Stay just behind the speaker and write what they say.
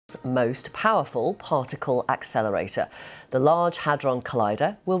most powerful particle accelerator. The Large Hadron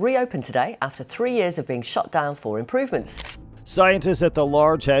Collider will reopen today after 3 years of being shut down for improvements. Scientists at the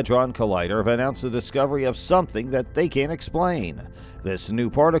Large Hadron Collider have announced the discovery of something that they can't explain. This new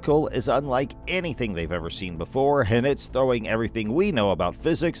particle is unlike anything they've ever seen before, and it's throwing everything we know about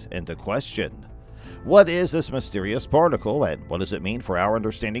physics into question. What is this mysterious particle, and what does it mean for our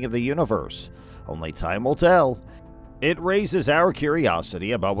understanding of the universe? Only time will tell. It raises our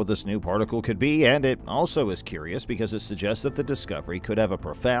curiosity about what this new particle could be, and it also is curious because it suggests that the discovery could have a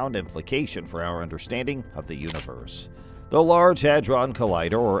profound implication for our understanding of the universe. The Large Hadron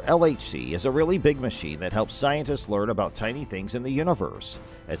Collider, or LHC, is a really big machine that helps scientists learn about tiny things in the universe.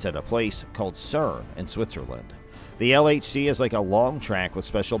 It's at a place called CERN in Switzerland. The LHC is like a long track with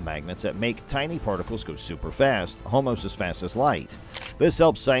special magnets that make tiny particles go super fast, almost as fast as light. This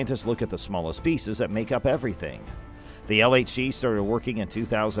helps scientists look at the smallest pieces that make up everything. The LHC started working in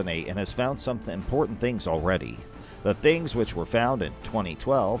 2008 and has found some important things already. The things which were found in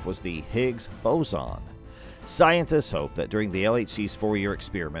 2012 was the Higgs boson. Scientists hope that during the LHC's 4-year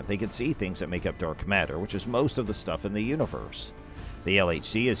experiment they can see things that make up dark matter, which is most of the stuff in the universe. The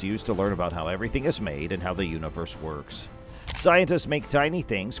LHC is used to learn about how everything is made and how the universe works. Scientists make tiny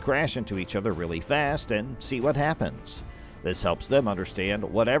things crash into each other really fast and see what happens. This helps them understand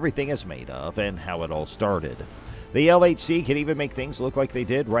what everything is made of and how it all started. The LHC can even make things look like they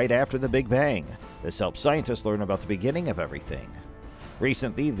did right after the Big Bang. This helps scientists learn about the beginning of everything.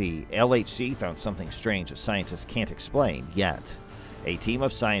 Recently, the LHC found something strange that scientists can't explain yet. A team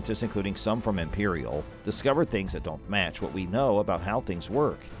of scientists, including some from Imperial, discovered things that don't match what we know about how things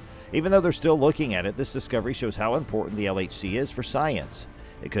work. Even though they're still looking at it, this discovery shows how important the LHC is for science.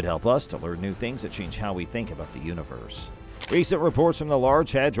 It could help us to learn new things that change how we think about the universe. Recent reports from the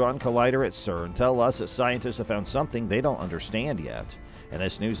Large Hadron Collider at CERN tell us that scientists have found something they don't understand yet, and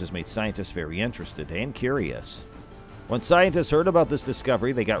this news has made scientists very interested and curious. When scientists heard about this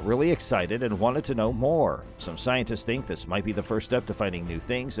discovery, they got really excited and wanted to know more. Some scientists think this might be the first step to finding new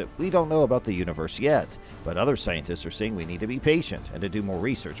things that we don't know about the universe yet, but other scientists are saying we need to be patient and to do more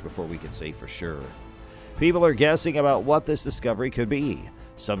research before we can say for sure. People are guessing about what this discovery could be.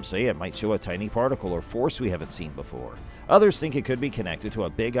 Some say it might show a tiny particle or force we haven't seen before. Others think it could be connected to a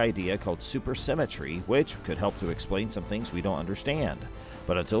big idea called supersymmetry, which could help to explain some things we don't understand.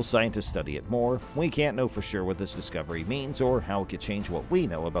 But until scientists study it more, we can't know for sure what this discovery means or how it could change what we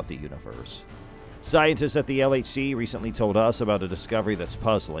know about the universe. Scientists at the LHC recently told us about a discovery that's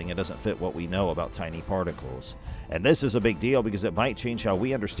puzzling and doesn't fit what we know about tiny particles. And this is a big deal because it might change how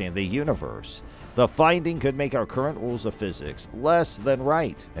we understand the universe. The finding could make our current rules of physics less than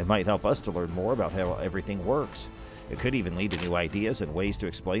right and might help us to learn more about how everything works. It could even lead to new ideas and ways to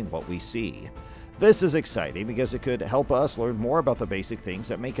explain what we see. This is exciting because it could help us learn more about the basic things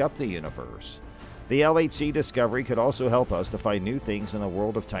that make up the universe. The LHC discovery could also help us to find new things in the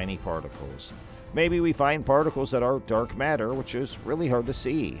world of tiny particles. Maybe we find particles that are dark matter, which is really hard to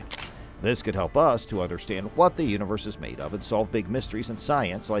see. This could help us to understand what the universe is made of and solve big mysteries in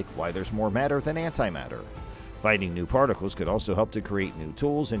science, like why there's more matter than antimatter. Finding new particles could also help to create new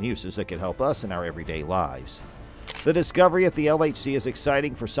tools and uses that could help us in our everyday lives. The discovery at the LHC is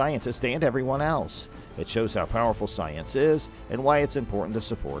exciting for scientists and everyone else. It shows how powerful science is and why it's important to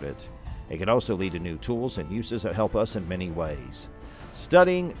support it. It can also lead to new tools and uses that help us in many ways.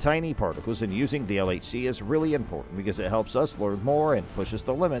 Studying tiny particles and using the LHC is really important because it helps us learn more and pushes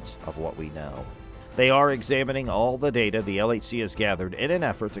the limits of what we know. They are examining all the data the LHC has gathered in an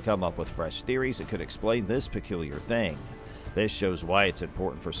effort to come up with fresh theories that could explain this peculiar thing. This shows why it's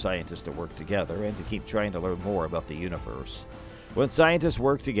important for scientists to work together and to keep trying to learn more about the universe. When scientists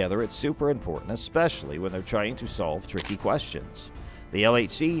work together, it's super important, especially when they're trying to solve tricky questions. The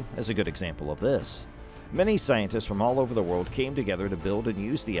LHC is a good example of this. Many scientists from all over the world came together to build and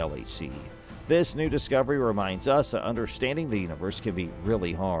use the LHC. This new discovery reminds us that understanding the universe can be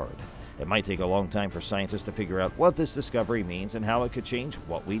really hard. It might take a long time for scientists to figure out what this discovery means and how it could change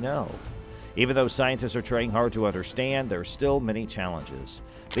what we know. Even though scientists are trying hard to understand, there are still many challenges.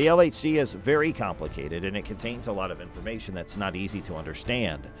 The LHC is very complicated and it contains a lot of information that's not easy to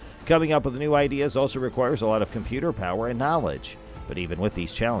understand. Coming up with new ideas also requires a lot of computer power and knowledge. But even with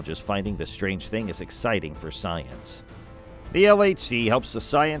these challenges, finding this strange thing is exciting for science. The LHC helps the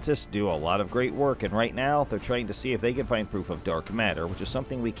scientists do a lot of great work, and right now they're trying to see if they can find proof of dark matter, which is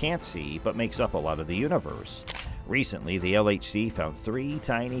something we can't see but makes up a lot of the universe. Recently, the LHC found 3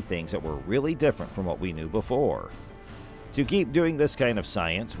 tiny things that were really different from what we knew before. To keep doing this kind of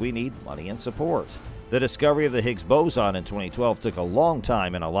science, we need money and support. The discovery of the Higgs boson in 2012 took a long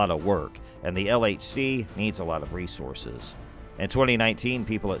time and a lot of work, and the LHC needs a lot of resources. In 2019,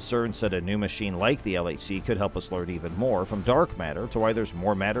 people at CERN said a new machine like the LHC could help us learn even more, from dark matter to why there's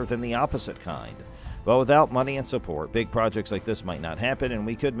more matter than the opposite kind. But without money and support, big projects like this might not happen, and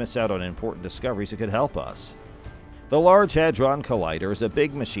we could miss out on important discoveries that could help us. The Large Hadron Collider is a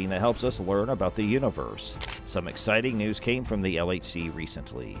big machine that helps us learn about the universe. Some exciting news came from the LHC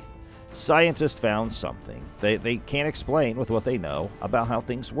recently. Scientists found something they can't explain with what they know about how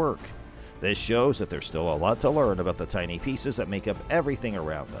things work. This shows that there's still a lot to learn about the tiny pieces that make up everything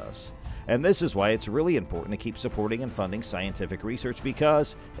around us. And this is why it's really important to keep supporting and funding scientific research,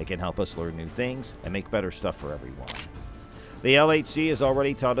 because it can help us learn new things and make better stuff for everyone. The LHC has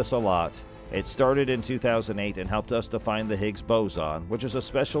already taught us a lot. It started in 2008 and helped us to find the Higgs boson, which is a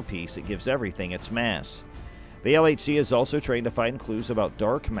special piece that gives everything its mass. The LHC is also trained to find clues about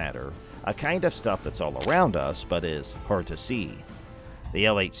dark matter, a kind of stuff that's all around us but is hard to see. The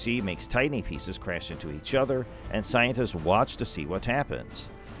LHC makes tiny pieces crash into each other, and scientists watch to see what happens.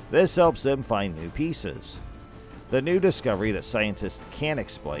 This helps them find new pieces. The new discovery that scientists can't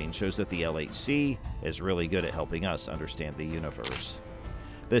explain shows that the LHC is really good at helping us understand the universe.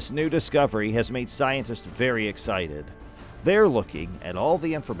 This new discovery has made scientists very excited. They're looking at all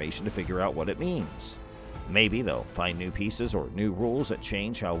the information to figure out what it means. Maybe they'll find new pieces or new rules that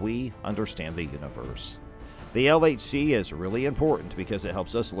change how we understand the universe. The LHC is really important because it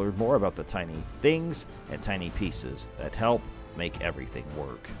helps us learn more about the tiny things and tiny pieces that help make everything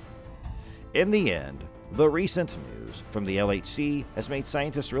work. In the end, the recent news from the LHC has made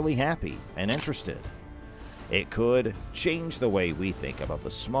scientists really happy and interested. It could change the way we think about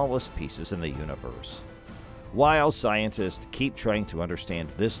the smallest pieces in the universe. While scientists keep trying to understand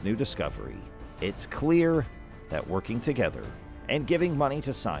this new discovery, it's clear that working together and giving money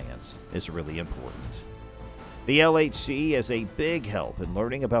to science is really important. The LHC is a big help in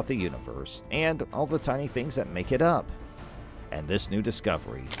learning about the universe and all the tiny things that make it up. And this new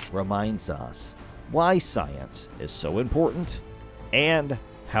discovery reminds us why science is so important and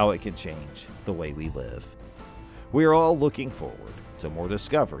how it can change the way we live. We're all looking forward to more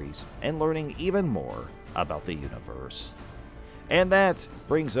discoveries and learning even more about the universe. And that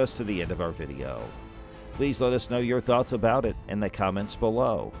brings us to the end of our video. Please let us know your thoughts about it in the comments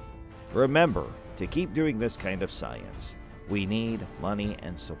below. Remember to keep doing this kind of science. We need money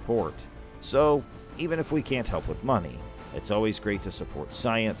and support. So even if we can't help with money, it's always great to support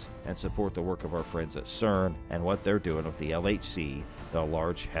science and support the work of our friends at CERN and what they're doing with the LHC, the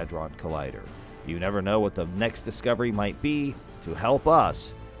Large Hadron Collider. You never know what the next discovery might be to help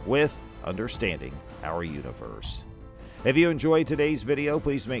us with understanding our universe. If you enjoyed today's video,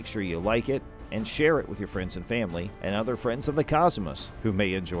 please make sure you like it and share it with your friends and family and other friends of the cosmos who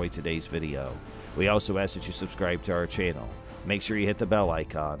may enjoy today's video. We also ask that you subscribe to our channel. Make sure you hit the bell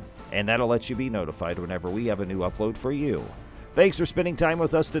icon, and that'll let you be notified whenever we have a new upload for you. Thanks for spending time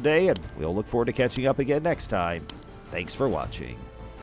with us today, and we'll look forward to catching up again next time. Thanks for watching.